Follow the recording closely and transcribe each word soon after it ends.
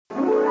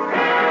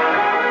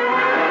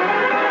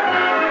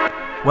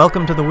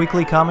Welcome to the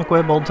weekly Comic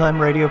Web Old Time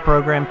Radio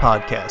Program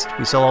podcast.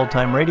 We sell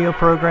old-time radio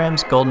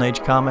programs, Golden Age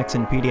comics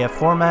in PDF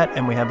format,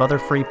 and we have other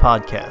free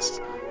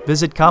podcasts.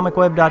 Visit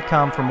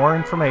comicweb.com for more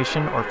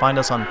information or find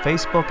us on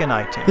Facebook and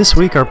iTunes. This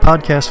week our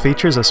podcast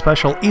features a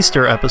special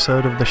Easter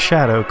episode of The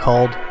Shadow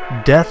called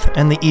Death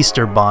and the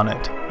Easter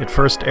Bonnet. It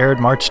first aired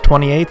March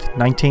 28,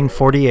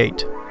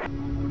 1948.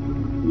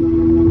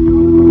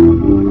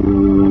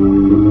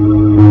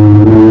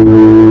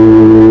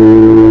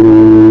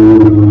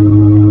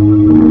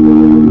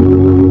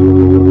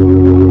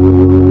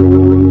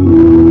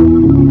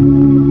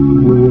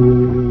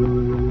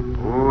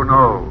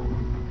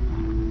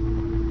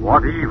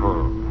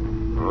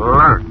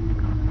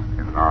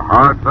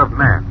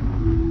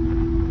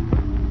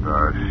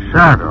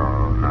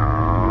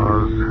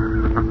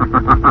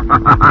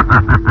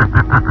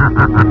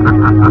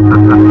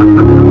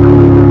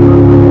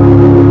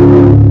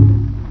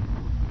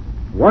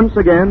 Once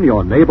again,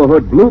 your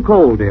neighborhood blue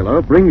coal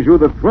dealer brings you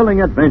the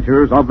thrilling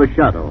adventures of the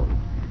Shadow,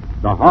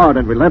 the hard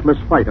and relentless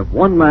fight of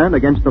one man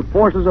against the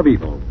forces of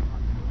evil.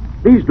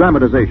 These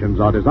dramatizations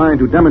are designed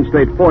to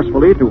demonstrate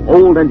forcefully to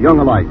old and young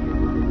alike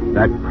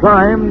that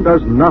crime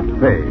does not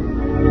pay.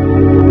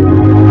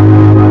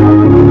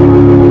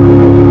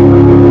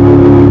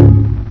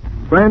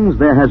 Friends,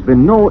 there has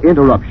been no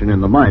interruption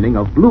in the mining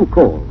of blue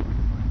coal.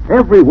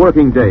 Every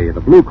working day, the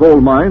blue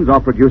coal mines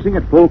are producing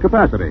at full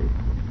capacity.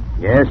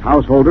 Yes,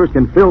 householders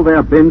can fill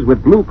their bins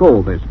with blue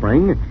coal this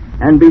spring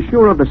and be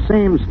sure of the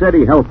same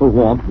steady, healthful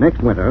warmth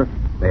next winter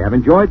they have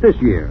enjoyed this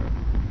year.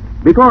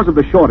 Because of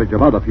the shortage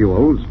of other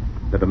fuels,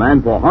 the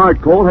demand for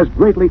hard coal has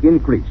greatly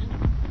increased.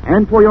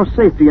 And for your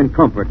safety and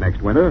comfort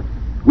next winter,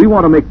 we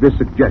want to make this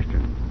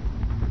suggestion.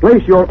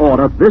 Place your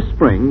order this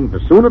spring,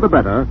 the sooner the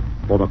better,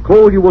 for the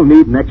coal you will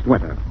need next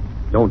winter.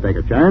 Don't take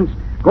a chance.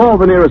 Call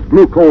the nearest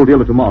blue coal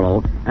dealer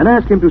tomorrow and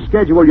ask him to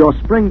schedule your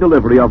spring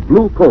delivery of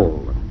blue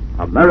coal,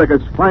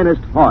 America's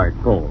finest hard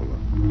coal.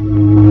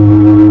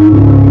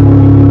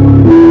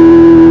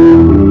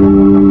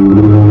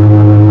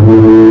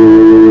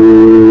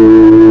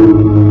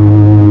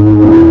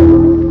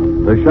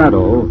 The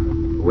Shadow,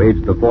 who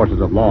aids the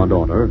forces of law and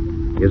order,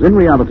 is in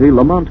reality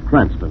Lamont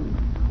Cranston,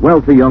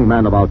 wealthy young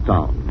man about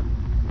town.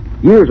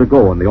 Years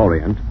ago in the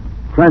Orient,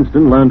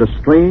 Cranston learned a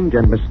strange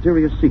and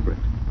mysterious secret: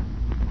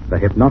 the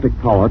hypnotic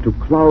power to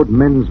cloud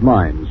men's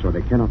minds so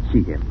they cannot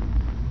see him.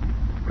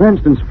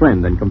 Cranston's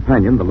friend and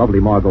companion, the lovely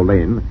Margot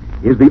Lane,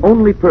 is the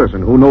only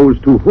person who knows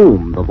to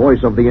whom the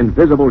voice of the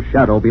invisible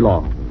Shadow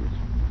belongs.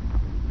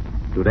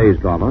 Today's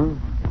drama,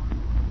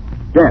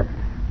 Death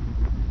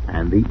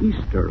and the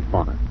Easter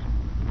Bonnet.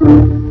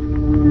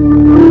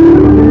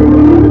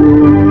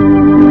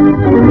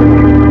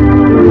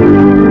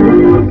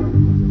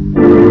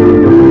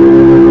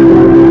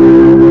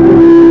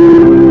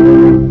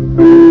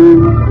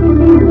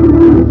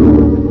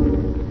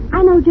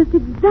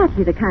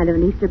 Exactly the kind of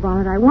an Easter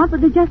bonnet I want, but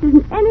there just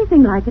isn't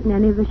anything like it in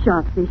any of the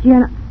shops this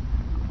year.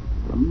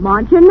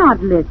 Lamont, you're not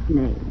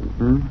listening.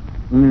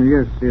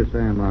 Yes, I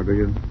am, Margaret.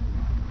 You're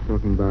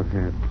talking about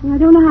hats. Well, I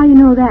don't know how you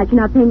know that.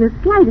 You're not paying the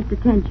slightest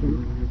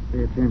attention. Just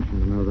pay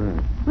attention to know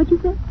that. What'd you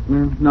say?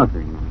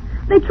 Nothing.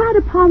 They try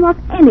to palm off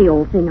any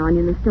old thing on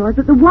you in the stores,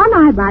 but the one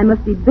I buy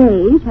must be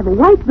beige, have a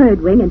white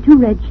bird wing, and 2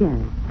 red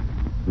cherries.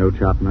 No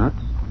chopped nuts?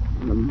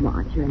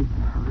 Lamont, you're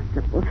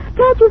impossible.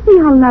 Can't you see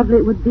how lovely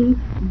it would be?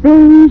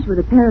 Beige with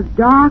a pair of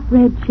dark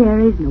red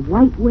cherries and a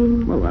white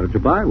wing. Well, why don't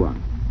you buy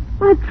one?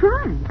 Well, I've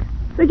tried.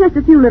 There are just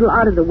a few little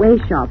out-of-the-way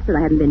shops that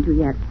I haven't been to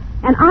yet.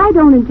 And I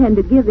don't intend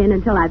to give in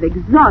until I've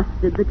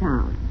exhausted the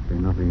town. Say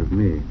nothing of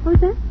me. What's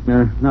that?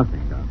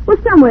 Nothing, Doc. Well,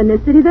 somewhere in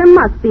this city there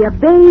must be a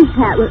beige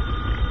hat with...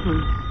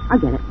 I'll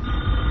get it.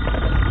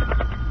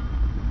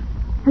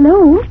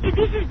 Hello?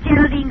 This is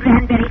Geraldine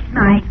Granberry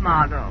Smythe,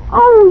 Margot.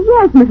 Oh,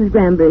 yes, Mrs.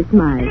 Granberry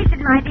Smythe.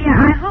 Listen, my dear,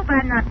 I hope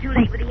I'm not too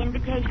late with the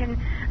invitation,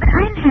 but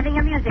I'm having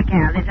a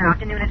musicale this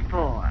afternoon at 4.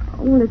 Oh,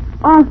 well, it's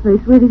awfully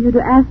sweet of you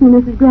to ask me,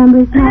 Mrs.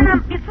 Granberry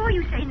Smythe. Before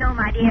you say no,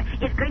 my dear,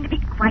 it's going to be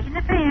quite an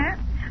affair.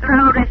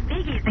 Raoul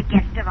Respighi is the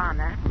guest of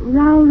honor.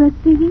 Raoul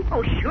Respighi?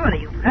 Oh, surely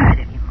you've heard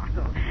of him,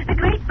 Margot. A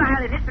great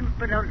violinist from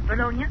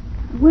Bologna.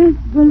 Where's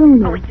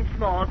Bologna? Oh, it's a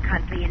small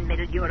country in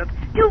Middle Europe.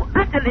 Too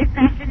utterly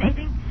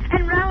fascinating.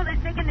 And Raoul has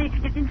taken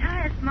its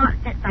entire smart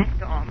set by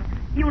storm.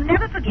 You'll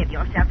never forgive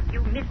yourself if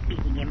you miss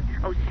meeting him.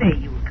 Oh, say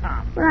you'll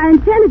come. Well, I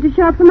intended to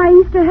shop for my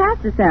Easter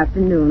hat this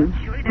afternoon.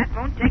 Surely that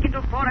won't take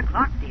until 4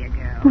 o'clock, dear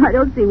girl. Well, I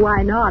don't see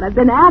why not. I've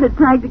been at it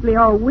practically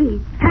all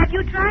week. Have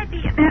you tried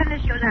the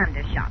Baroness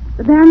Yolanda shop?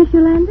 The Baroness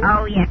Yolanda?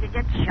 Oh, yes, it's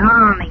a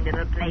charming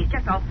little place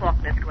just off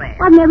Faulkner Square.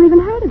 Well, I've never even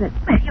heard of it.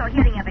 Well, you're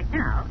hearing of it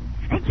now.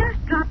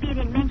 Just drop in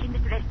and mention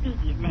Mr.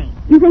 Respighi's name.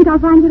 You think I'll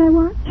find what I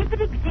want? If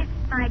it exists,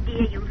 my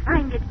dear, you'll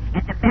find it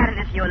at the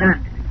Baroness Yolanda.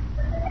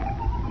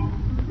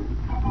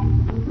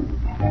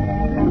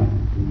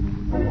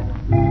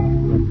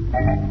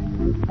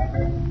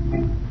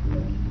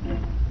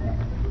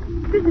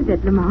 This is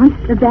it,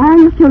 Lamont. The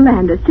Baroness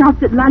Yolanda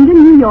shops at London,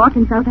 New York,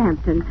 and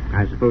Southampton.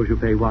 I suppose you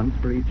pay once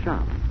for each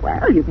shop.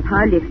 Well, you could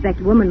hardly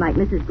expect a woman like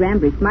Mrs.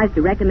 Granberry Smythe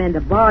to recommend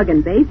a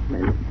bargain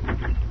basement.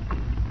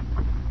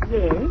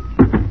 Yes?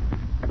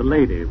 The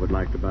lady would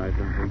like to buy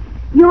something.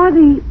 You're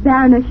the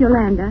Baroness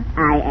Yolanda.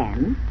 I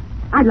am.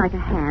 I'd like a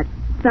hat.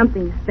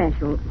 Something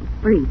special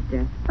for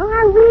Easter. Oh,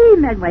 how oui,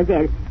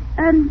 mademoiselle.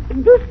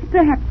 This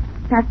perhaps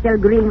pastel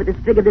green with the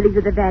sprig of the lilies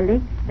of the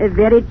valley.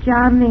 Very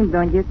charming,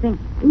 don't you think?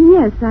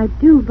 Yes, I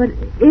do, but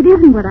it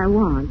isn't what I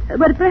want.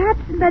 But perhaps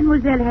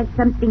mademoiselle has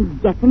something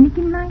definite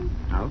in mind?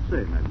 I'll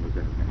say,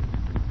 mademoiselle.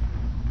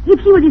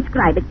 If she will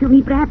describe it to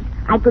me, perhaps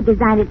I could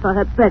design it for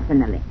her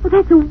personally. Well,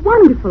 that's a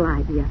wonderful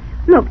idea.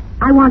 Look,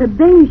 I want a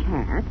beige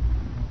hat.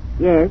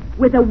 Yes?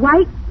 With a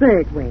white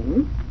bird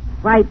wing.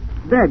 White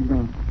bird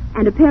wing.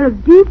 And a pair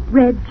of deep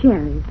red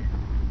cherries.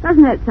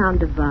 Doesn't that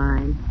sound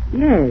divine?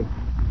 Yes.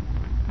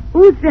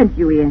 Who sent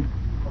you here?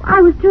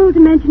 I was told to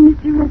mention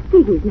Mr.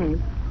 Rastigi's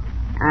name.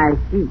 I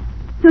see.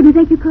 So do you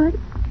think you could?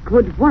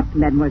 Could what,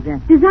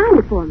 mademoiselle? Design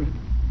it for me.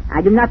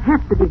 I do not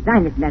have to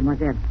design it,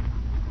 mademoiselle.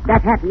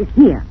 That hat is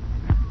here,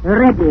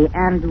 ready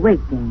and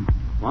waiting.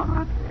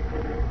 What?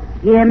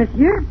 Here,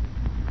 monsieur.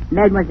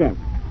 Mademoiselle.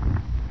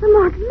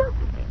 Lamont, look.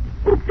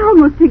 It's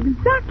almost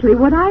exactly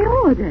what I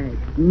ordered.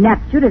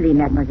 Naturally,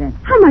 mademoiselle.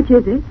 How much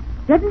is it?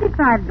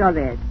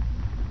 $75.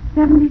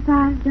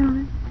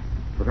 $75?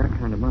 For that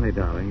kind of money,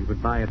 darling, you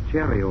could buy a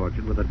cherry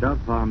orchard with a dove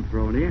palm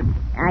thrown in.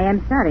 I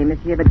am sorry,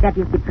 monsieur, but that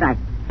is the price.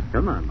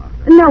 Come on,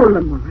 Margaret. No,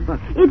 Lamont. What?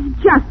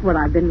 It's just what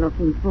I've been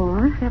looking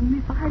for.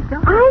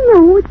 $75? I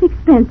know it's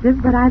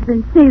expensive, but I've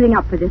been saving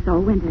up for this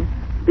all winter.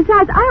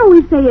 Besides, I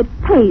always say it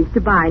pays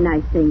to buy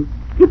nice things.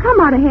 You come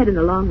out ahead in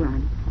the long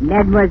run.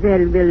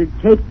 Mademoiselle will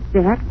take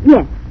the hat?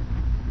 Yes.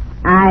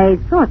 I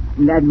thought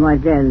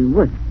mademoiselle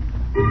would.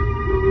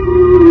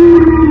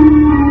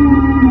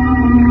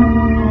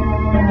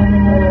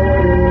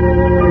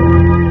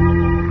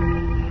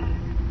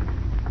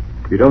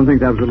 You don't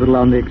think that was a little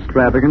on the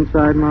extravagant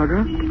side,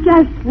 Margaret?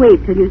 Just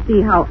wait till you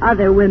see how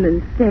other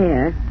women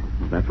stare.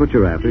 That's what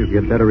you're after. You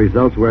get better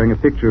results wearing a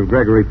picture of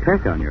Gregory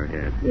Peck on your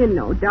head. You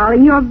know,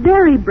 darling, you're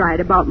very bright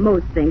about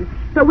most things.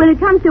 But when it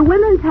comes to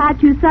women's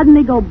hats, you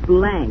suddenly go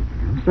blank.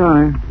 I'm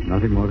sorry.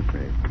 Nothing more to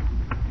say.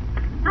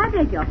 I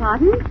beg your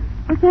pardon.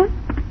 What's that?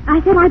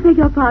 I said I beg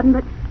your pardon,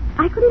 but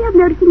I couldn't help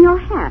noticing your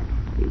hat.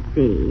 You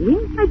see?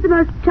 It's the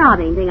most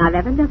charming thing I've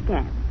ever looked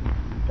at. Do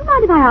you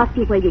mind if I ask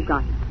you where you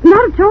got it?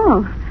 Not at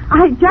all.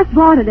 I just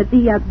bought it at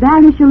the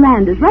Baroness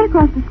Yolanda's, right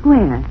across the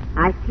square.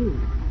 I see.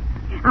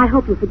 I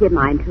hope you'll forgive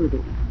my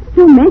intruding.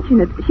 Don't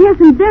mention it. She has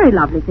some very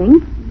lovely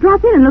things.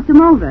 Drop in and look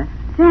them over.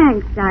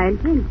 Thanks, I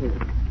intend to.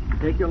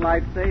 Take your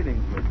life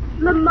savings with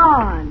you.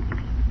 Lamont.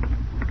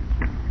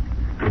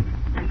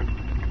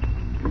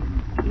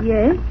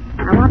 Yes?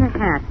 I want a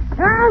hat.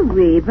 Oh,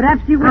 oui.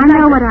 Perhaps you would I like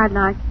know to... what I'd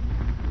like.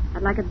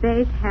 I'd like a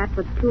beige hat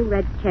with 2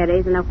 red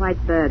cherries and a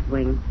white bird's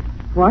wing.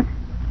 What?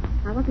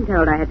 I wasn't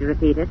told I had to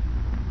repeat it.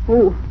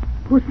 Who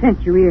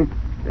sent you here?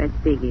 Red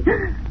Spiggy.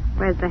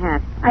 Where's the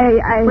hat?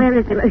 I... Where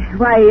is it?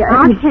 Why,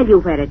 I'll tell you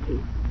where it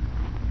is.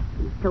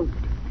 You sold it.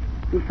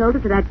 You sold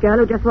it to that girl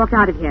who just walked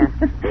out of here.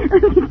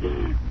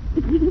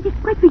 It's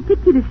quite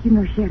ridiculous, you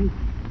know, Sherry.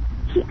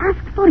 She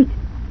asked for it.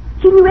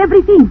 She knew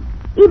everything.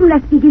 Even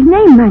Red Spiggy's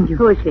name, mind you.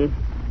 Who is she?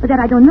 But that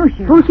I don't know,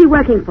 Sherry. Who's she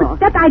working for?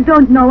 That I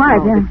don't know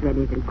either. Oh, this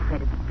really is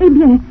incredible. Eh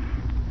bien,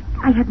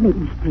 I have made a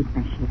mistake,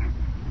 my Sherry.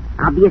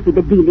 Obviously,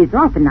 the deal is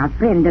off, and our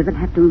friend doesn't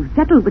have to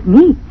settle with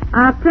me.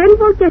 Our friend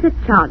won't get a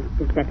chance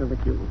to settle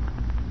with you.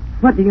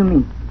 What do you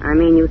mean? I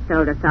mean, you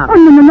sold us out. Oh,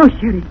 no,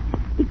 Sherry.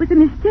 It was a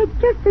mistake,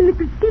 just a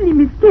little silly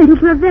mistake. To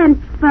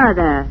prevent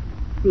further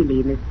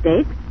silly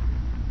mistakes,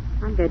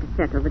 I'm going to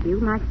settle with you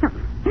myself.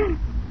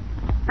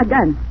 A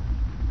gun.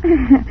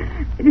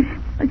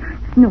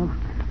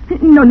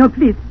 No,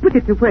 please, put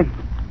it away.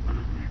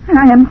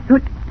 I am so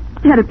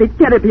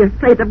terribly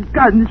afraid of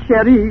guns,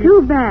 Sherry.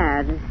 Too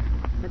bad.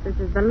 But this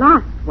is the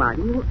last one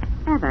you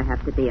ever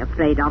have to be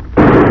afraid of.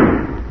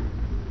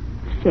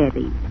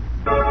 Sherry.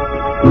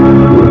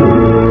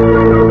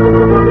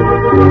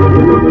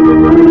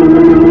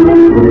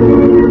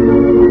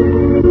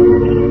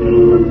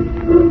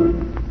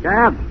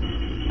 Cab!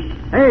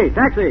 Hey,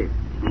 taxi!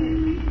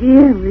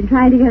 Dear, we've been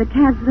trying to get a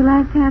cab for the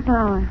last half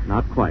hour.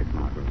 Not quite,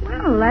 Margaret.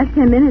 Well, the last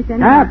 10 minutes,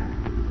 anyway. Cab!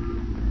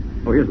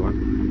 Oh, here's one.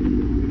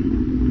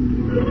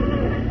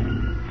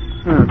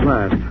 At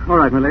last. All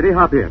right, my lady,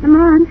 hop in. Come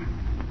on.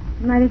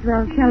 Might as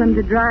well tell him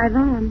to drive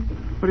on.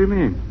 What do you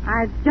mean?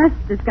 I've just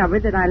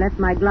discovered that I left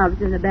my gloves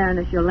in the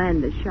Baroness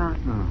Yolanda's shop.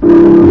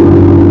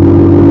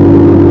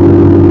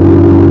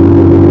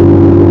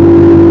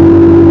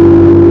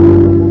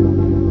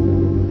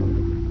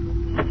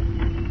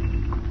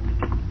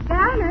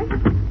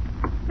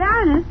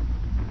 Baroness?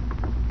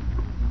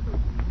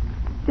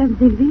 Doesn't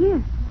seem to be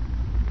here.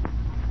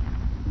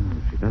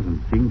 She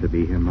doesn't seem to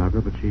be here,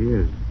 Margaret, but she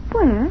is.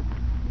 Where?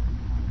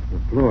 The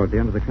floor at the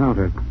end of the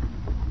counter.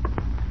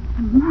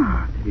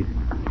 Lamont. Easy.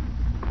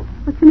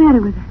 What's the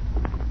matter with her?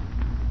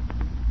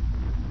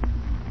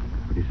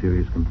 Pretty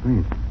serious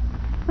complaint.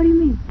 What do you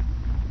mean?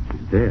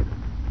 She's dead.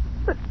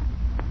 But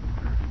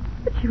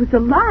she was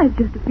alive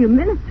just a few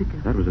minutes ago.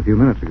 That was a few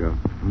minutes ago.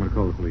 I'm going to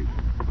call the police.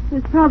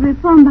 There's probably a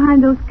phone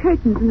behind those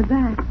curtains in the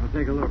back. I'll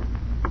take a look.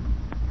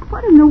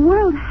 What in the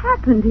world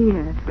happened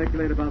here?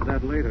 Speculate about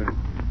that later.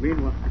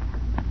 Meanwhile...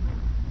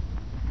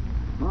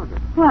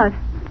 Margaret, What?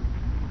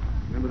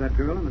 remember that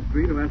girl on the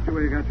street who asked you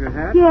where you got your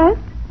hat? Yes?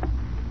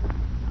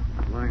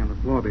 Lying on the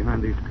floor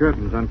behind these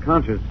curtains,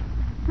 unconscious.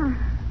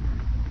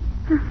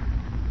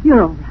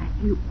 You're all right.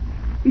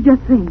 You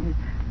just fainted.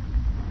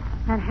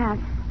 That hat.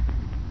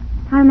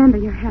 I remember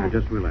your Now, hat.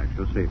 just relax.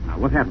 You're safe now.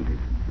 What happened to you?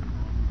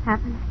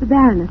 Happened. The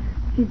Baroness.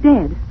 She's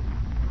dead.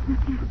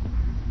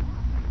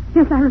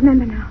 Yes, I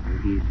remember now.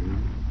 Easy.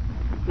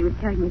 He was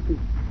carrying me some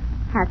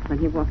hats when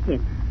he walked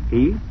in.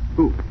 He?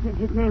 Who?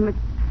 His name was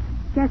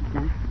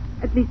Gessler.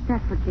 At least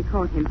that's what she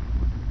called him.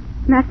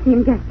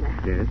 Maxime Gessler.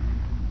 Yes.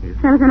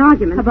 There was an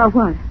argument. About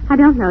what? I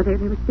don't know. They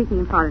were speaking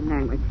in foreign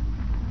language.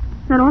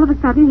 Then all of a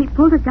sudden he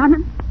pulled a gun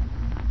and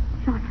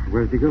shot her.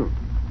 Where did he go?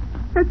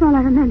 That's all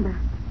I remember.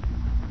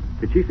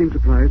 Did she seem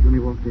surprised when he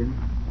walked in?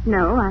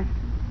 No, I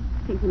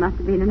think he must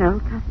have been an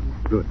old customer.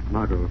 Good.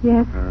 Margot.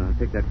 Yes?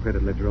 Take that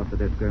credit ledger off the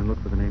desk there and look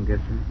for the name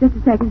Gessler. Just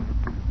a second.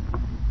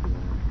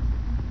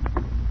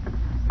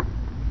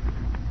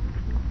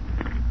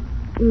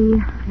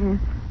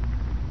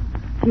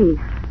 E-S-G.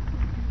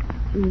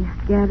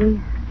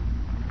 Gabby.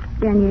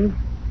 Gagnier.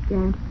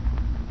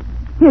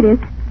 Here it is.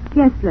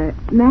 Gessler.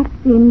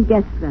 Maxine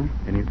Gessler.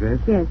 Any address?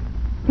 Yes.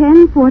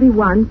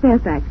 1041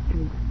 Fairfax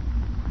Street.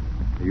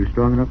 Are you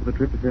strong enough for the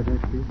trip to Fairfax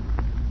Street?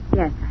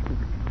 Yes, I think.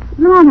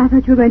 Lamont, I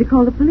thought you were going to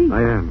call the police.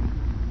 I am.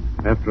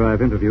 After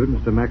I've interviewed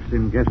Mr.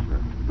 Maxim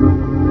Gessler.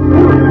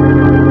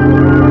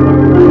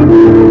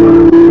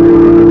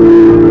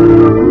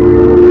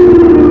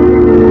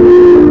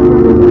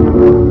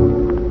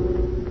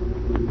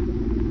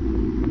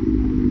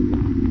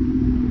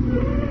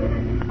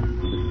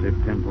 It's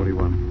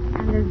 1041.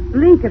 And as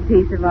bleak a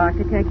piece of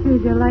architecture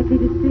as you're likely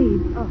to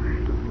see. Oh,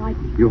 why?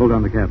 You hold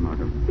on the cab,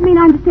 Margot. You mean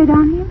I'm to stay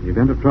down here? In the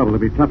event of trouble,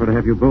 it'll be tougher to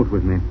have you both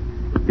with me.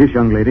 This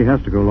young lady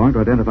has to go along to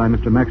identify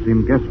Mr.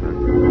 Maxim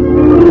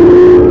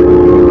Gessler.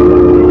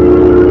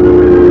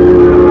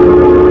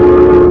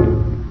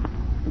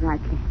 Right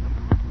place.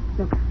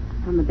 Look,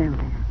 on the bell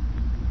there.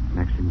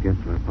 Maxim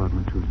Gessler,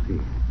 apartment 2C.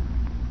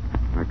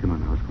 All right, come on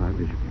now, as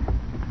quietly as you can.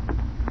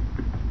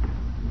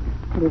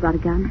 Have you got a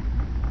gun?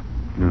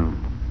 No.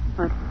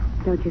 What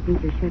don't you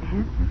think you should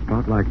have? In a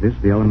spot like this,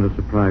 the element of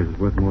surprise is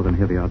worth more than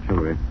heavy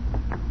artillery.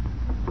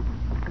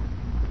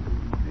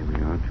 Here we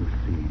are,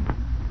 2C.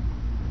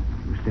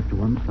 You step to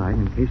one side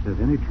in case there's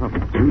any trouble.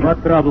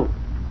 What trouble?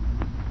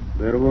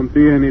 There won't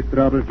be any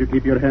trouble if you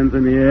keep your hands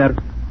in the air.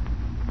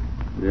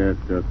 Yes,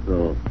 just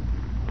so.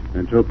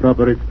 And show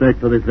proper respect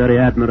for this very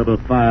admirable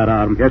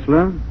firearm.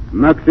 Gessler?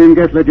 Maxime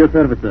Gessler at your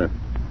service, sir.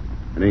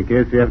 And in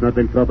case you have not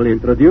been properly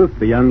introduced,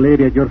 the young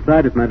lady at your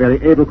side is my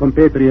very able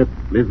compatriot,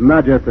 Miss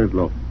Nadja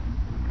Sentlow.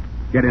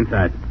 Get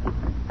inside.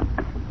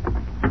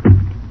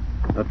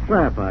 A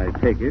trap, I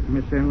take it,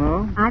 Miss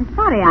Senlow? I'm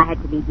sorry I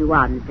had to lead you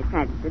on, Mr.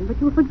 Cranston, but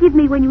you'll forgive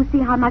me when you see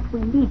how much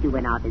we need you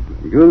in our business.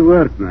 Good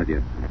work,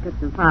 Nadia. I took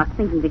some fast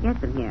thinking to get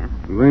them here.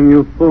 When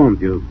you phoned,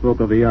 you spoke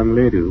of a young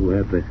lady who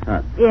had the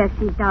hat. Yes,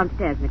 she's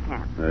downstairs in the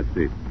cab. I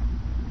see.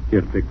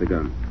 Here, take the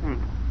gun.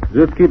 Thanks.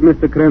 Just keep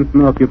Mr.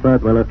 Cranston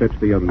occupied while I fetch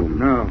the young woman.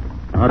 No.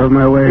 Out of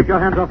my way. Keep your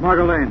hands off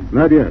Margot Lane.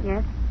 Nadia.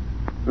 Yes?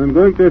 I'm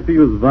going to have to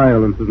use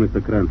violence with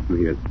Mr. Cranston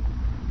here.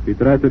 If he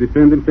tries to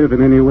defend himself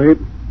in any way,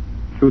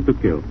 shoot to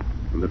kill.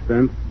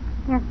 Understand?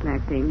 Yes,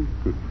 Maxine.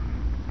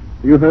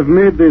 You have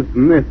made this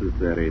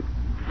necessary.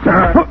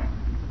 Sir!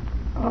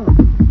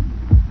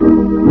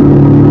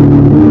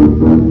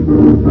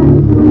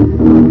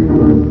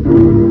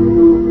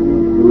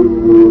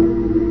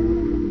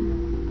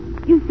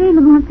 You say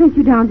Lamont sent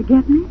you down to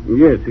get me?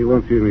 Yes, he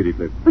wants you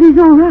immediately. But he's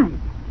all right.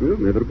 Well,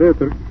 never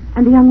better.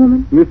 And the young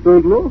woman? Miss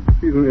Sandlow,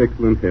 she's in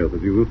excellent health,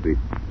 as you will see.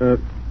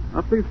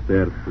 Up these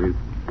stairs, please.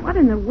 What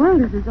in the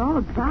world is this all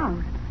about?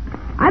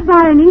 I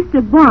buy an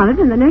Easter bonnet,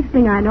 and the next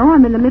thing I know,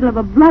 I'm in the middle of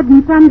a blood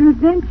and thunder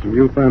adventure.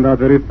 You'll find out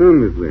very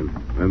soon, Miss Lynn.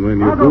 And when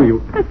you do,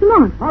 you... That's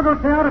Lamont. Margot,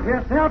 stay out of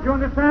here. Stay out, you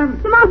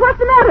understand? Lamont, what's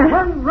the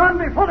matter? Run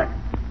before it.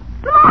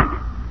 Lamont!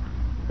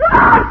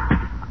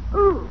 Lamont!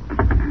 Ooh.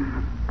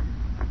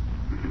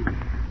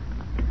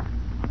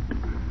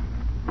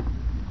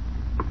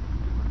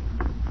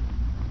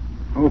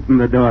 Open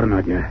the door,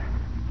 Nadia.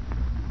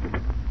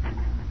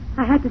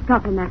 I had to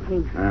stop him,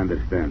 Maxine. I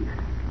understand.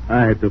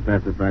 I had to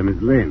pacify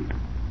Miss Lane.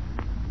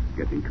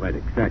 Getting quite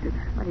excited.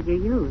 What did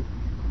you use?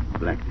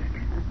 Blackjack.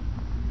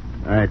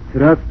 I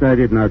trust I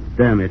did not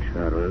damage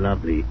her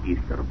lovely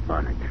Easter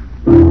bonnet.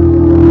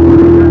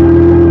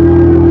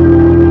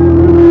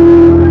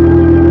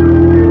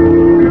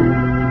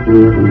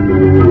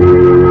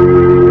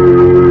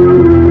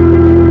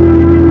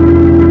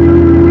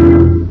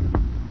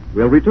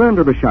 We'll return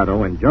to the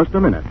shadow in just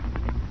a minute.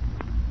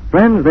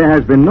 Friends, there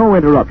has been no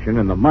interruption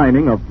in the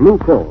mining of blue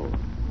coal.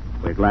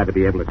 We're glad to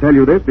be able to tell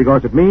you this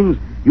because it means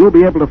you'll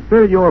be able to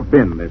fill your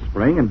bin this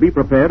spring and be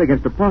prepared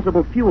against a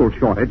possible fuel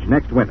shortage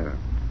next winter.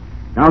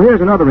 Now,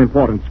 here's another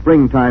important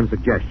springtime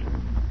suggestion.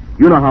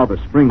 You know how the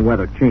spring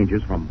weather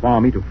changes from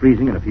balmy to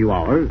freezing in a few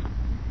hours?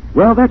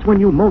 Well, that's when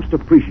you most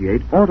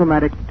appreciate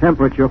automatic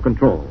temperature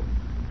control.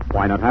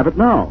 Why not have it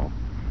now?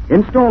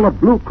 Install a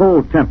Blue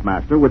Coal Temp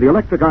Master with the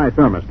Electric Eye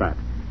thermostat.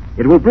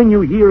 It will bring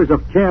you years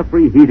of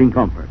carefree heating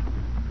comfort.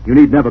 You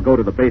need never go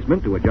to the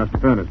basement to adjust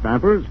furnace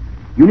dampers.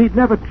 You need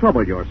never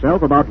trouble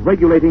yourself about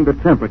regulating the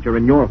temperature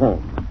in your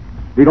home,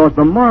 because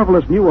the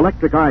marvelous new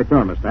Electric Eye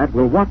thermostat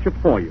will watch it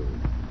for you.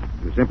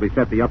 You simply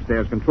set the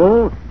upstairs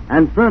control,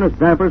 and furnace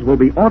dampers will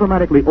be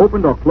automatically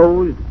opened or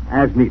closed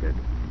as needed.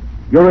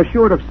 You're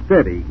assured of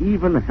steady,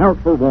 even,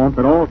 healthful warmth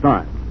at all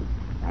times.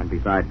 And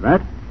besides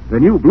that, the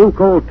new Blue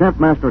Coal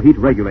Temp Master heat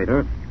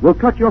regulator will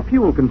cut your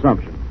fuel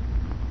consumption.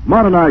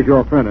 Modernize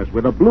your furnace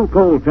with a Blue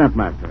Coal Temp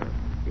Master.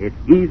 It's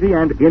easy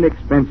and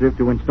inexpensive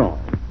to install.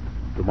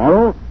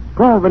 Tomorrow,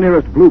 call the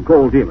nearest Blue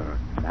Coal dealer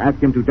and ask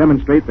him to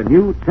demonstrate the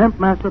new Temp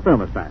Master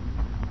thermostat.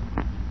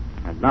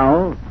 And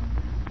now,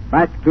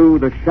 back to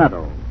the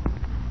Shadow.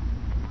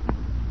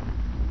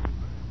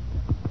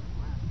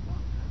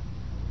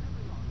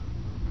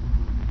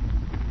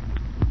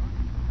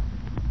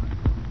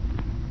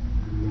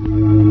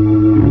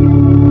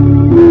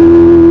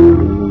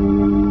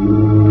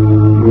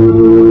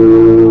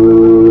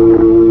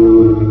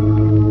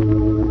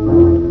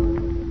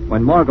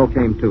 When Margot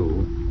came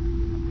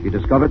to, she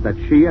discovered that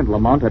she and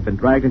Lamont had been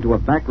dragged into a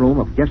back room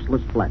of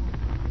Gessler's flat.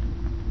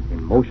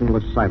 In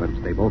motionless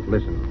silence, they both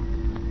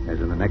listened,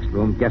 as in the next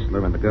room,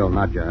 Gessler and the girl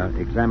Nadja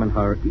examined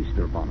her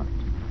Easter bonnet.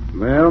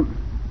 Well,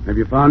 have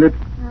you found it?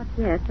 Not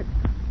yet, but...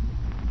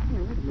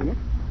 Here, wait a minute.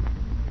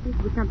 Seems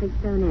to be something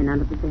sewn in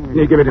under the band.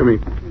 Here, give it to me.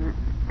 Yeah.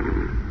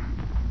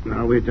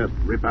 Now we just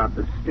rip out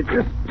the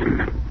stitches.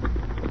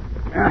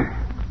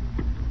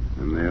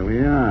 And there we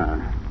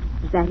are.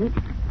 Is that it?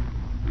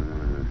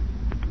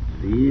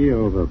 C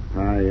over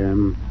pi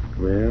m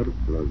squared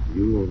plus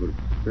u over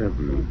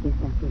 7. Yes,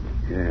 that's it.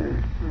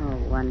 Yes. Oh,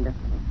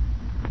 wonderful.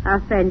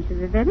 Our friend should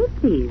be very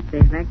pleased,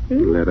 eh,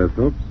 Maxine? Let us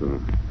hope so.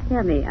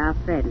 Tell me, our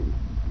friend,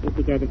 is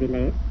he going to be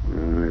late?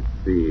 Let's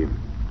see.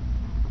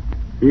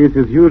 He is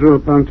his usual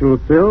punctual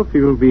self.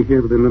 He will be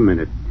here within a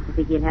minute. You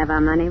think he'll have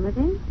our money with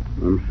him?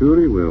 I'm sure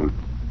he will.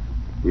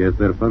 He has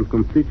their funds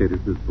complete at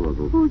his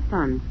disposal. Whose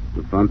funds?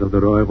 The funds of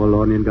the Royal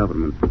Wallonian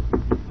government.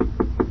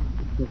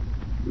 Yes.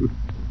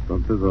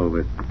 Funds as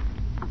always.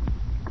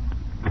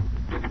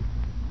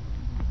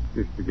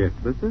 Mr.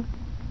 Gessler, sir?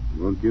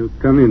 Won't you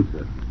come in,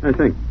 sir?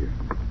 Thank you.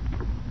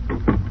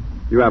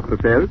 You are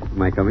prepared?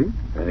 Am I coming?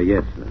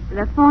 Yes, sir.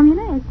 The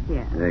formula is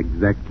here.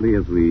 Exactly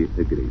as we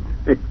agreed.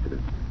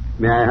 Excellent.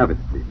 May I have it,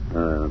 please?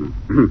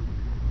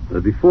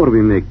 Before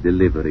we make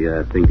delivery,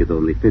 I think it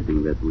only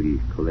fitting that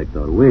we collect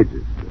our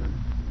wages.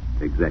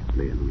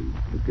 Exactly as we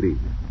agreed.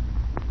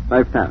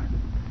 5,000.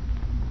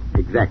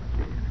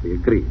 Exactly as we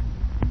agreed.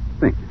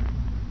 Thank you.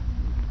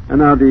 And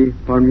now the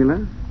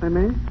formula, if I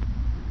may?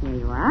 Here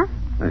you are.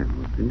 I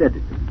am most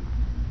indebted to you.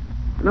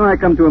 Now I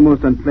come to a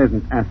most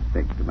unpleasant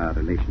aspect of our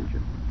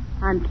relationship.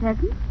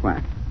 Unpleasant?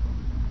 Why?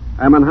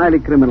 I'm on highly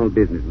criminal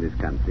business in this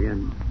country,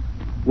 and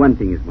one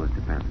thing is most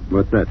apparent.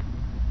 What's that?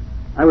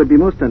 I would be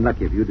most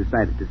unlucky if you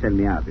decided to sell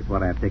me out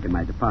before I have taken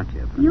my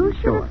departure from You the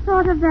should shore. have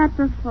thought of that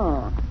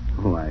before.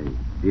 Oh, I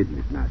did,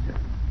 Miss Nasser.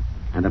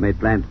 And I made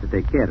plans to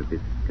take care of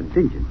this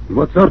contingency.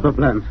 What sort of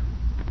plans?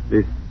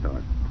 This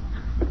sort.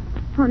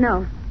 Oh,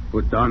 no.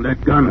 Put down that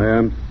gun. I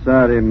am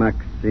sorry,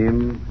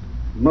 Maxim.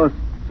 Most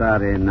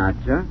sorry,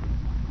 Nadja.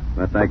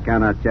 But I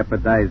cannot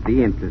jeopardize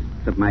the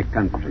interests of my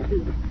country.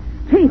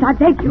 Please, I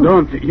beg you.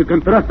 Don't. You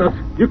can trust us.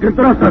 You can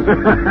trust us.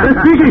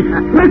 Respighi!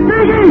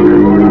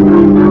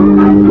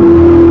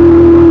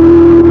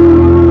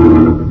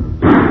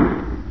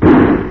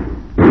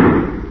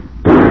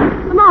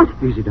 Lamont!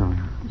 Easy, darling.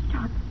 Miss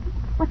Johnson,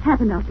 what's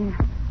happened out there?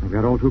 I've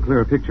got all too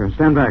clear a picture.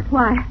 Stand back.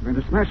 Why? I'm going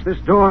to smash this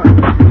door.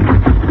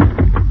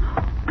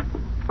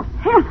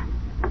 Heaven!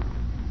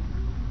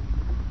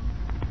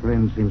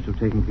 Glenn seems to have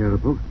taken care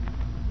of both.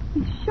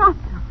 He shot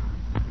them.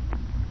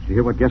 Did you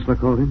hear what Gessler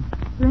called him?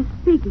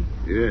 Respighi.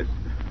 Yes.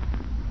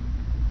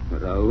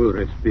 Raoul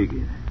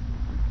Respighi.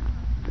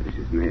 That is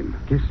his name.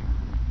 Gessler.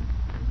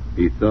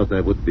 He thought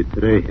I would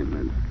betray him,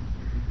 and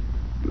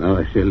now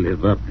I shall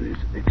live up to his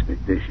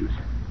expectations.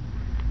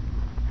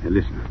 Now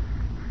listen.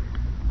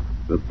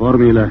 The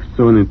formula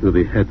sewn into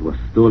the head was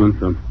stolen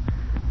from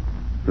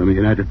a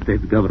United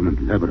States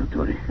government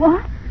laboratory.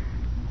 What?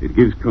 It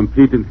gives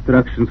complete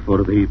instructions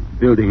for the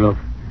building of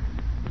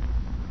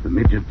the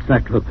midget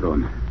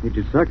cyclotron.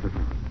 Midget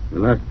cyclotron? The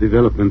last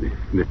development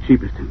in the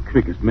cheapest and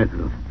quickest method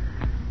of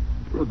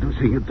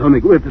producing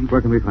atomic weapons.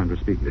 Where can we find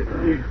Respighi?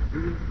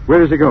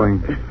 Where is he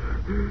going?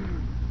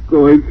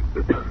 Going.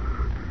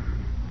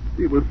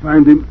 You will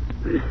find him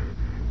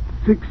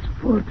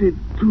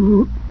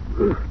 642.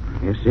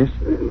 Yes, yes.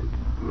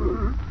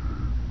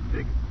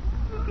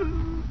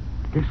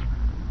 Yes.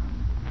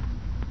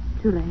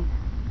 Too late.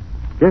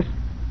 Yes.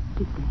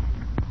 He's dead.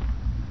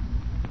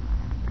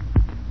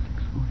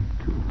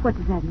 642. What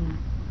does that mean?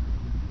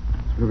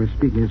 That's where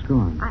Respighi is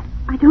gone.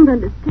 I don't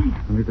understand.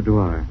 Neither do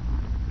I.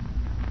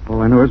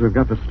 All I know is we've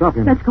got to stop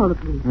him. Let's call the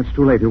police. That's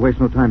too late. He'll waste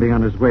no time being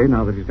on his way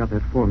now that he's got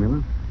that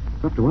formula.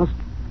 It's up to us.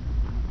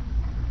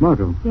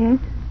 Margot, Yes?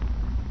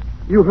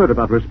 you heard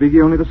about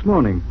Respighi only this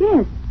morning.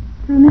 Yes.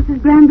 Through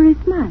Mrs. Granbury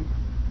Smythe.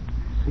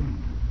 See.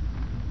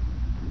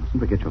 You mustn't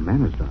forget your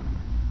manners, darling.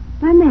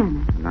 My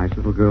manners. A nice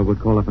little girl would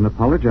call up and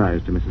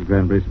apologize to Mrs.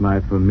 Granbury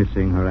Smythe for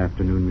missing her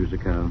afternoon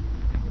musicale.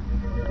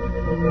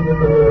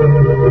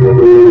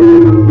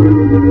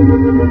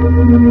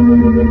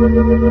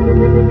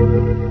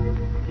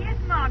 Yes,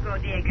 Margot,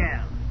 dear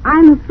girl.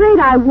 I'm afraid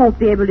I won't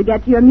be able to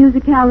get to your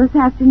musicale this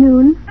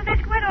afternoon. Oh,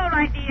 that's quite all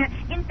right, dear.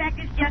 In fact,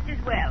 it's just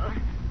as well.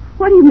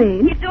 What do you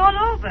mean? It's all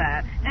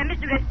over.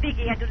 Mr.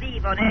 Respighi had to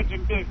leave on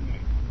urgent business.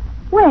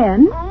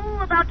 When? Oh,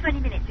 about 20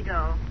 minutes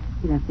ago.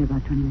 He left here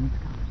about 20 minutes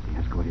ago.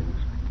 Ask what he looks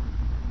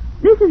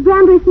like. Mrs.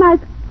 Granbury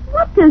Smythe,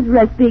 what does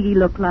Respighi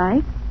look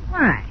like?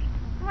 Why?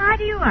 Why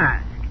do you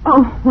ask?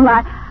 Oh, well,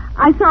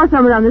 I saw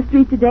someone on the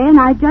street today, and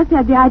I just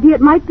had the idea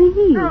it might be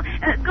he. Oh,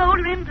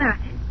 gold-rimmed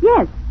glasses.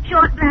 Yes.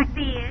 Short black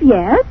beard.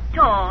 Yes?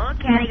 Tall,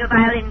 carrying a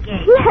violin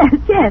case.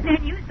 Yes.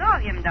 Then you saw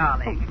him,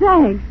 darling.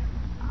 Thanks.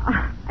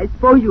 I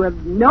suppose you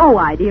have no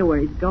idea where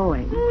he's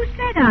going. Who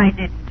said I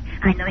didn't?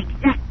 I know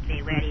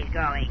exactly where he's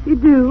going. You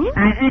do?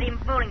 I heard him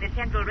phoning the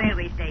Central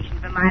Railway Station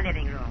from my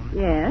living room.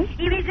 Yes.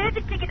 He reserved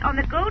a ticket on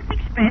the Golden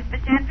Express for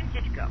San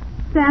Francisco.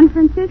 San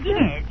Francisco?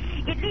 Yes.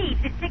 It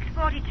leaves at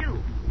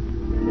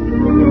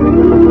 6:42.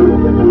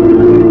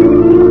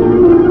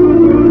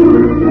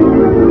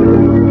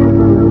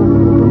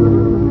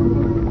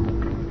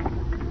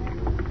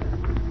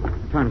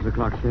 What time does the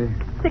clock say?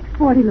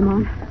 6:40,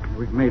 Lamont.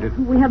 We've made it.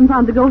 We haven't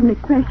found the Golden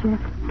Express yet.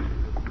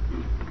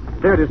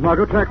 There it is,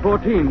 Margot. Track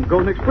 14,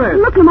 Golden Express.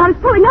 Look, Lamont,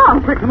 it's pulling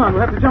off. Quick, come on.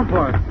 We'll have to jump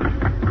for it.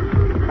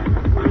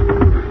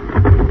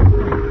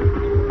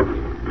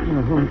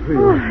 Oh, home free.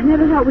 Oh, I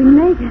never thought we'd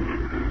make it.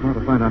 Now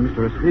to find out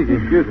Mr.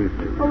 Respighi. Excuse me,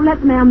 please. Oh, let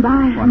the man by.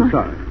 Oh, I'm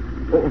sorry.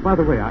 Oh, by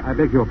the way, I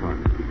beg your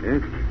pardon.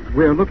 Yes?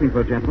 We're looking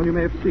for a gentleman you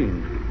may have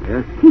seen.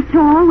 Yes? He's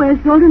tall, wears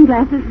golden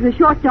glasses, with a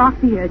short, dark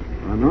beard.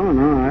 Oh,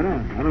 no, I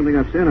don't think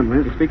I've seen him,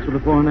 miss. He speaks with a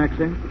foreign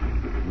accent.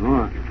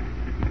 No.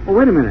 Oh,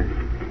 wait a minute.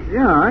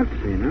 Yeah, I've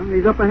seen him.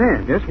 He's up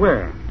ahead. Yes,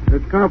 where?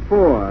 At car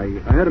 4. I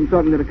heard him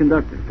talking to the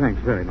conductor.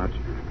 Thanks very much.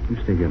 You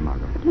stay here,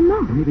 Margot.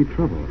 Lamont. There may be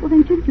trouble. Well,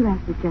 then shouldn't you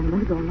ask this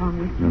gentleman to go along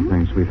with you? No,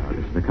 thanks, sweetheart.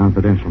 It's a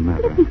confidential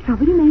matter. But if there's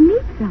trouble, you may meet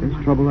If someone.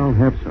 there's trouble, I'll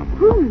have someone.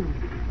 Who?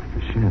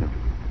 A shadow.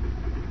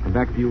 Come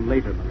back to you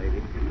later, my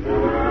lady.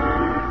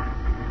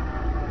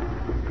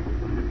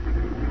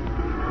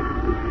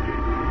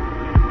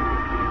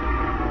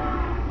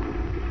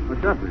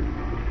 What's up, man?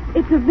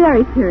 It's a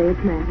very serious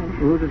matter.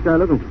 Who's this guy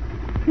looking for?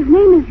 His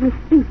name is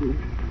Respighi.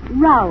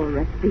 Raoul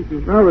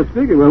Respighi. Raul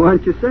Respighi. Well, why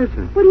don't you say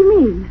so? What do you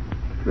mean?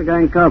 The guy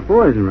in car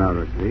 4 isn't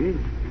Raul Respighi.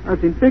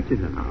 I've seen pictures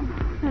of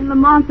him. And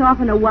Lamont's off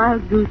in a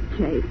wild goose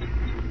chase.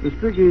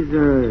 Respighi's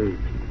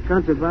a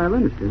concert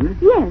violinist, isn't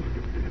he? Yes.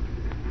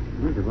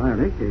 There's a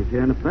violin case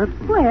here on the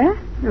platform. Where?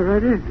 Yeah,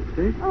 right here.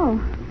 See? Oh,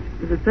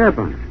 There's a tap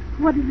on it.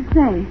 what does it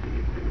say?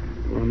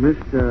 Well,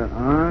 Mr.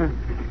 R.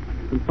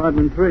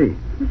 Compartment 3.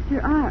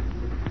 Mr. R.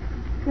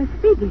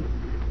 Respighi.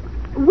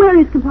 Where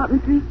is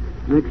compartment 3?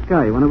 Next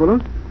car. You want to go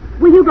look?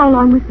 Will you go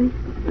along with me?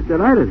 It's the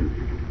light, isn't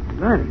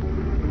it? Right.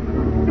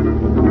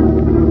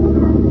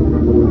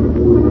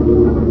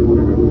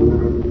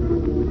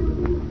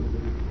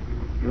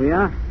 Here we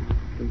are.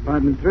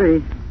 Compartment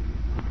 3.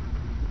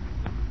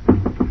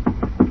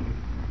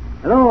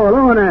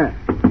 Hello in there.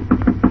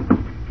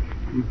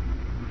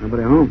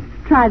 Nobody home.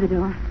 Try the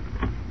door.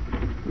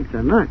 It's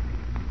unlocked.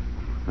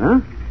 Huh?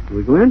 Can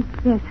we go in?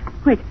 Yes,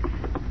 quick.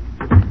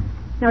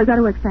 Now we've got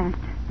to work fast.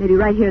 Maybe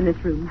right here in this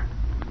room.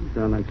 You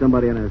sound like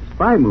somebody in a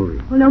spy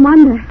movie. Well, no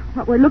wonder.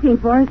 What we're looking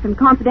for is some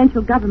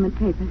confidential government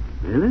papers.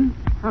 Really?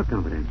 How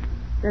confidential?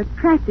 They're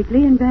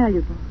practically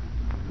invaluable.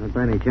 Not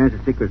by any chance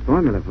a secret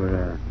formula for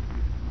a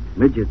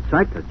midget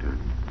cyclotron.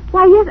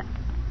 Why, yes.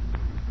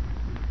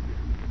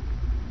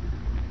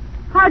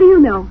 How do you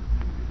know?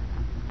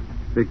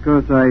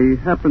 Because I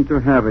happen to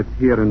have it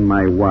here in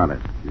my wallet.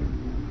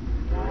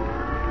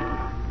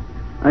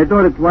 I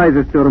thought it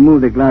wisest to remove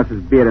the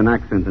glasses, beard, and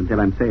accent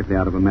until I'm safely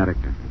out of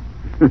America.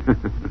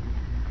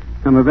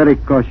 I'm a very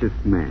cautious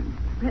man.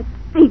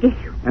 Respighi.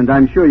 And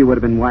I'm sure you would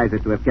have been wiser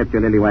to have kept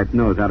your lily white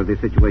nose out of this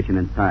situation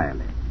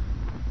entirely.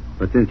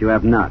 But since you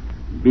have not,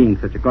 being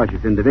such a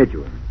cautious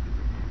individual,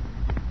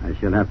 I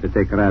shall have to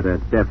take rather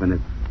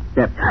definite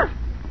steps.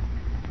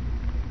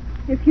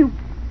 If you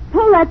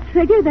pull that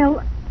trigger, they'll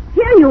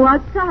hear you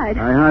outside.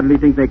 I hardly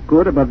think they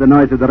could above the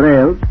noise of the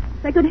rails.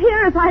 They could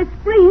hear if I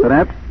screamed.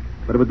 Perhaps,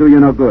 but it would do you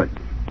no good.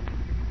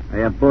 I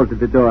have bolted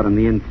the door on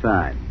the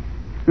inside.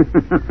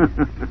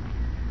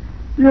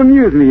 You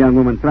amuse me, young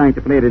woman, trying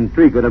to play at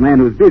intrigue with a man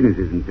whose business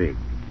is intrigue.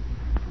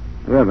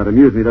 However,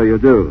 amuse me though you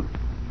do,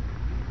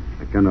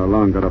 I can no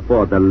longer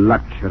afford the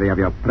luxury of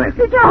your presence.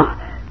 Please don't!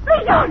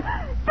 Please don't!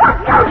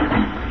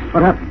 Don't!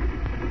 What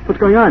happened? What's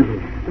going on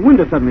here? The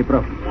window suddenly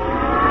broke.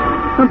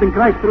 Something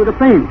crashed through the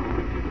pane.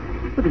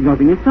 But there's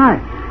nothing inside.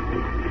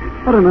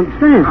 I don't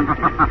understand.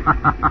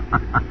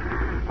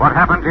 What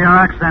happened to your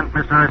accent,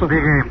 Mr.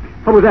 Respighi?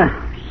 What was that?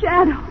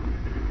 Shadow.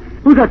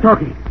 Who's that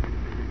talking?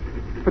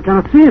 I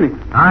cannot see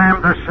anything. I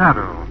am the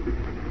Shadow.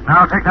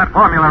 Now take that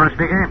formula,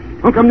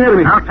 Respighi. Don't come near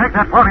me. Now take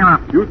that formula.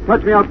 You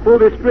touch me, I'll pull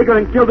this trigger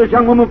and kill this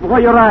young woman before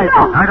your eyes.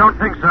 No. I don't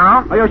think so.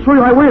 I assure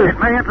you I will. It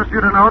may interest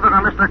you to know that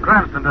when Mr.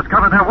 Cranston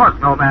discovered there was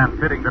no man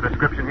fitting the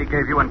description he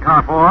gave you in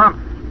car 4,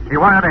 he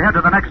wired ahead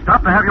to the next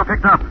stop to have you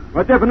picked up.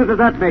 What difference does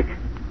that make?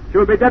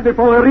 She'll be dead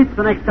before we reach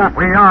the next stop.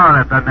 We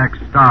are at the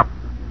next stop.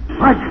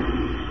 What?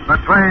 The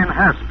train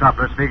has stopped,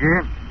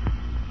 Respighi.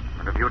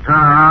 And if you turn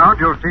around,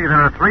 you'll see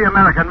there are 3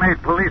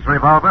 American-made police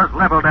revolvers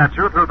leveled at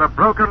you through the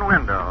broken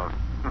window.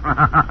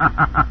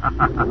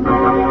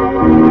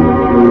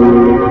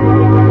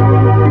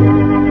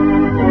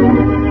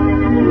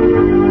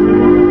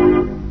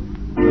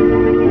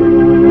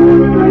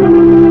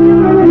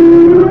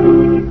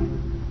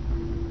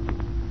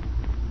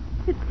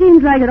 It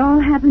seems like it all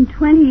happened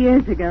 20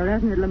 years ago,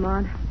 doesn't it,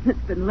 Lamont? It's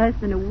been less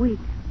than a week.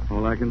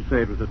 All I can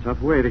say, it was a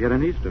tough way to get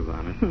an Easter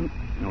bonnet.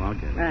 No, I'll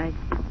get it. Right.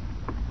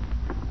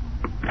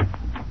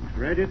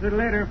 Registered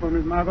letter for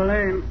Miss Margot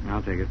Lane.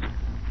 I'll take it.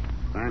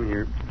 Sign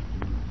here.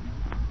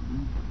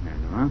 There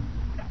you are.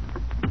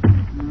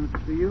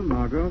 It's for you,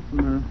 Margot, from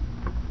the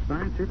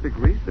Scientific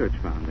Research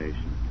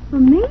Foundation. For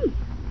me?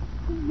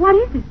 What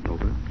is it?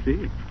 Over.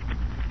 See.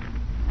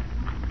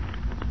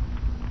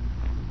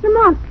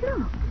 Lamont,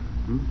 look.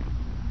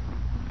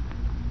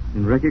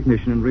 In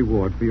recognition and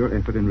reward for your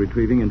effort in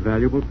retrieving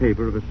invaluable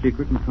paper of a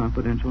secret and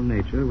confidential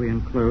nature, we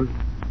enclose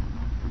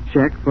a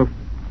check for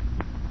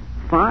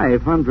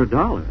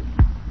 $500.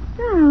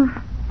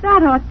 Oh,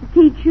 that ought to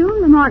teach you,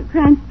 Lamont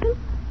Cranston.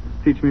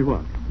 Teach me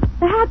what?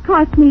 The hat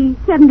cost me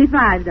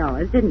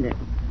 $75, didn't it?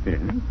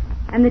 Yes.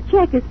 And the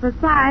check is for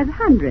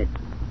 $500.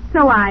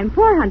 So I'm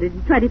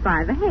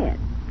 $425 ahead.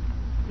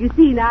 You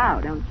see now,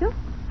 don't you?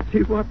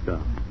 See what,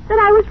 though? That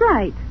I was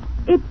right.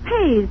 It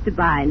pays to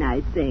buy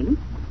nice things.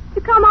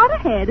 To come out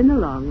ahead in the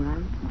long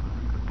run.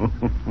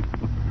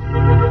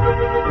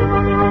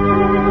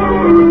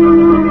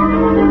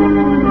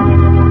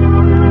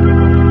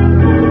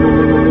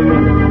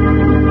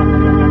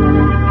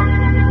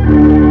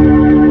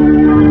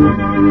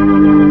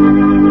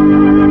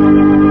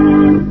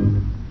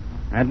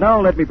 And now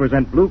let me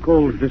present Blue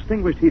Coal's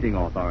distinguished heating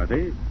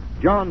authority,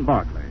 John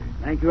Barclay.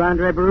 Thank you,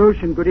 Andre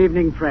Baruch, and good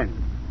evening, friends.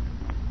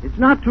 It's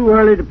not too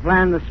early to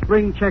plan the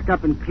spring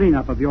checkup and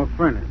cleanup of your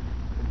furnace,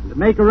 and to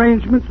make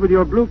arrangements with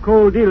your Blue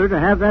Coal dealer to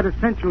have that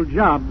essential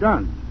job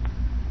done.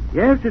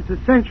 Yes, it's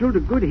essential to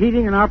good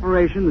heating and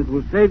operation that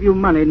will save you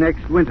money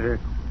next winter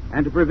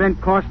and to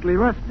prevent costly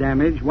rust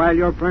damage while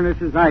your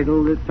furnace is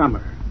idle this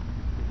summer.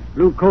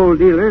 Blue Coal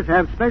dealers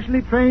have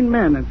specially trained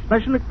men and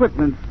special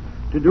equipment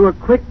to do a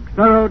quick,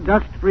 thorough,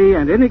 dust-free,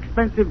 and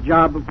inexpensive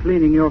job of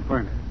cleaning your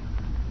furnace.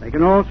 They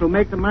can also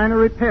make the minor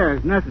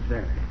repairs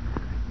necessary.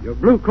 Your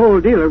Blue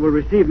Coal dealer will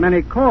receive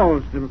many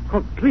calls to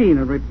clean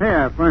and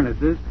repair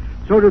furnaces,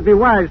 so it would be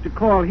wise to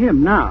call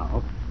him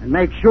now and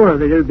make sure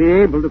that he'll be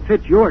able to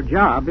fit your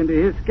job into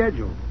his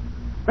schedule.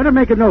 Better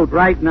make a note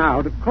right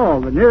now to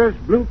call the nearest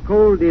Blue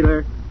Coal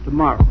dealer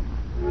tomorrow.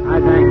 I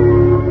thank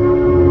you.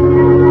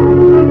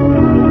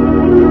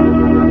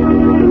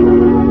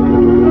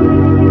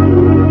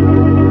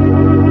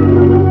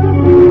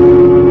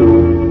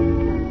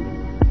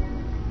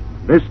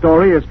 This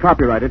story is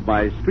copyrighted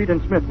by Street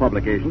and Smith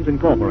Publications,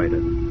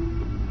 Incorporated.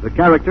 The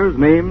characters,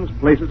 names,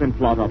 places, and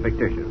plot are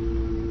fictitious.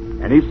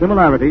 Any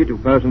similarity to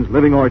persons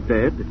living or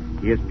dead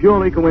is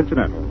purely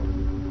coincidental.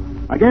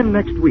 Again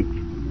next week,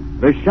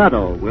 The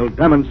Shadow will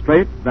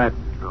demonstrate that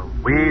The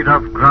weed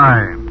of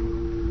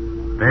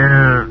crime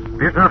bears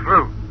bitter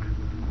fruit.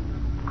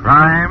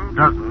 Crime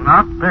does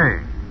not pay.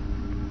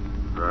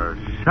 The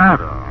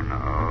shadow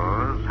knows.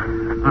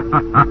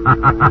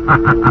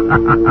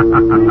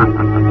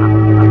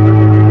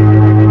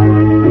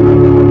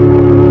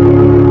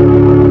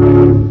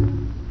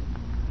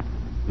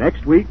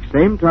 next week,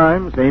 same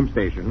time, same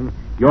station,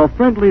 your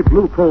friendly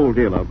Blue Coal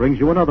dealer brings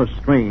you another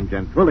strange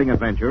and thrilling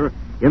adventure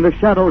in The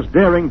Shadow's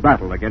daring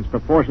battle against the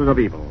forces of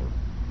evil.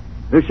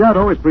 The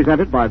Shadow is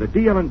presented by the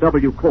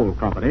DL&W Coal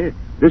Company,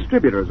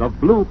 distributors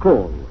of Blue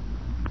Coal.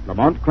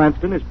 Lamont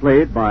Cranston is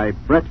played by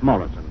Brett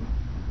Morrison.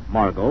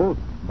 Margot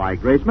by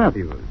Grace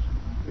Matthews.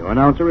 Your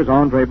announcer is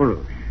Andre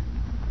Baruch.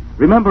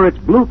 Remember, it's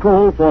Blue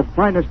Coal for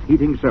finest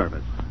heating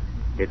service.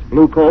 It's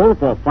Blue Coal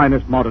for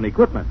finest modern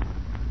equipment.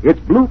 It's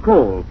Blue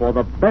Coal for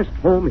the best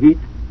home heat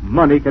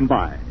money can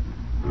buy.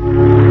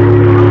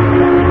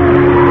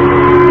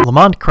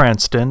 Lamont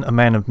Cranston, a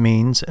man of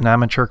means, an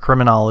amateur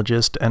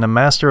criminologist, and a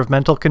master of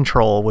mental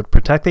control, would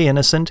protect the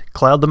innocent,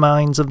 cloud the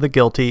minds of the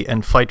guilty,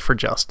 and fight for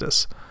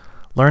justice.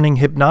 Learning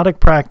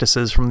hypnotic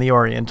practices from the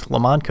Orient,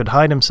 Lamont could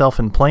hide himself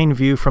in plain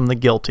view from the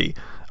guilty,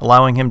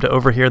 allowing him to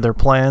overhear their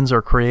plans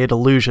or create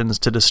illusions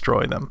to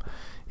destroy them.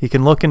 He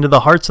can look into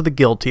the hearts of the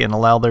guilty and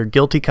allow their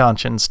guilty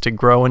conscience to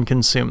grow and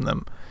consume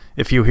them.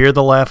 If you hear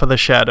the laugh of the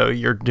Shadow,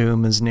 your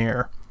doom is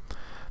near.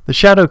 The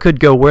Shadow could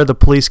go where the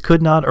police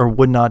could not or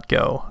would not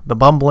go. The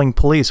bumbling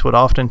police would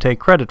often take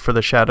credit for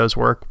the Shadow's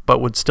work,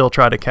 but would still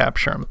try to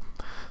capture him.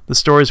 The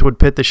stories would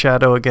pit the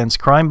Shadow against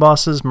crime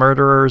bosses,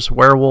 murderers,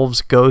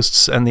 werewolves,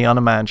 ghosts, and the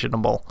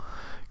unimaginable.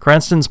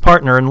 Cranston's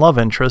partner and love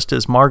interest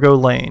is Margot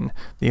Lane,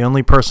 the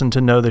only person to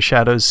know the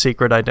Shadow's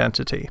secret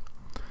identity.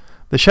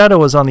 The Shadow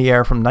was on the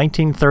air from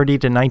 1930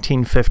 to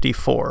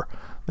 1954.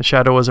 The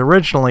Shadow was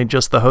originally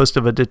just the host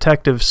of a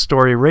detective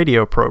story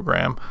radio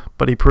program,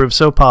 but he proved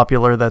so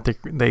popular that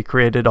they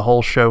created a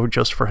whole show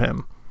just for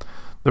him.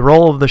 The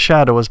role of the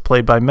Shadow was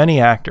played by many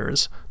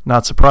actors,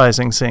 not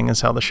surprising seeing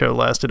as how the show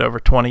lasted over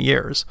 20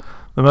 years.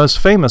 The most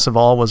famous of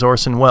all was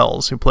Orson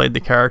Welles, who played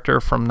the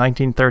character from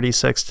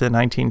 1936 to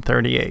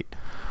 1938.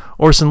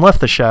 Orson left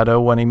the Shadow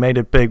when he made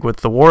it big with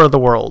The War of the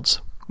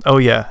Worlds. Oh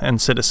yeah,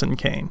 and Citizen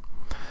Kane.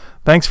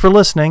 Thanks for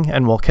listening,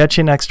 and we'll catch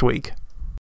you next week.